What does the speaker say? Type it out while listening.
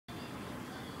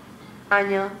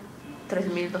Año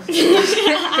 3200.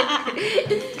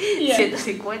 Yeah.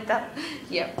 150.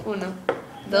 Ya, 1,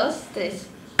 2, 3.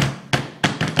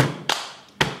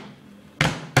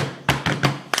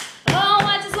 Oh,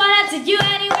 I just wanna take you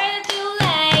anywhere that you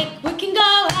like. We can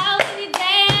go out any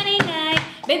day, any night.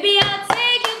 Baby, I'll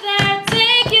take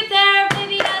you there,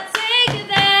 baby, I'll take you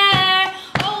there.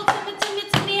 Oh,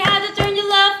 tell me how to turn your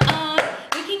love on.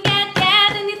 We can get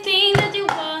anything that you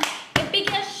want. Baby,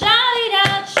 just shout it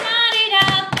out,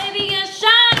 baby, just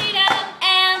shout it out.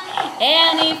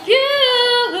 And if you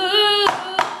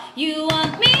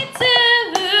want me to,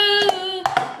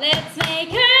 let's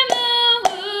make her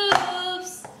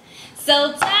moves.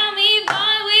 So tell me,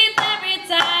 boy, with every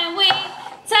time we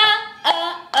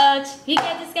touch, you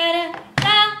get this kind of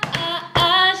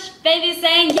rush, baby,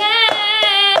 saying yeah,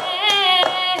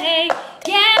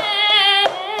 yeah.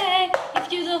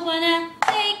 If you don't wanna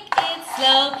take it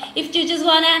slow, if you just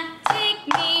wanna take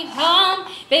me home,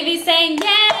 baby, saying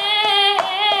yeah,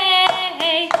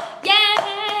 yeah.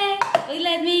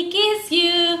 Let me kiss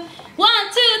you.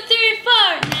 1, 2, 3,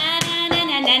 4. Na na na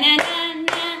na na na na.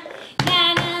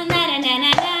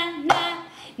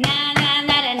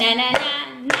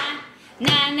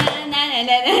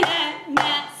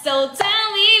 So tell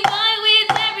me, boy,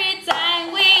 with every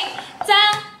time we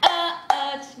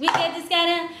touch, we get this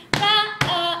kind of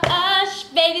rush,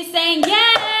 baby, saying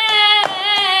yeah,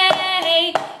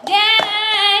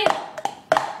 yeah.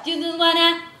 You just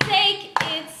wanna take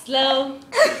it slow.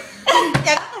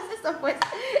 Ya hagas esto, pues.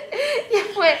 Ya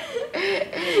fue.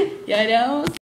 Ya no.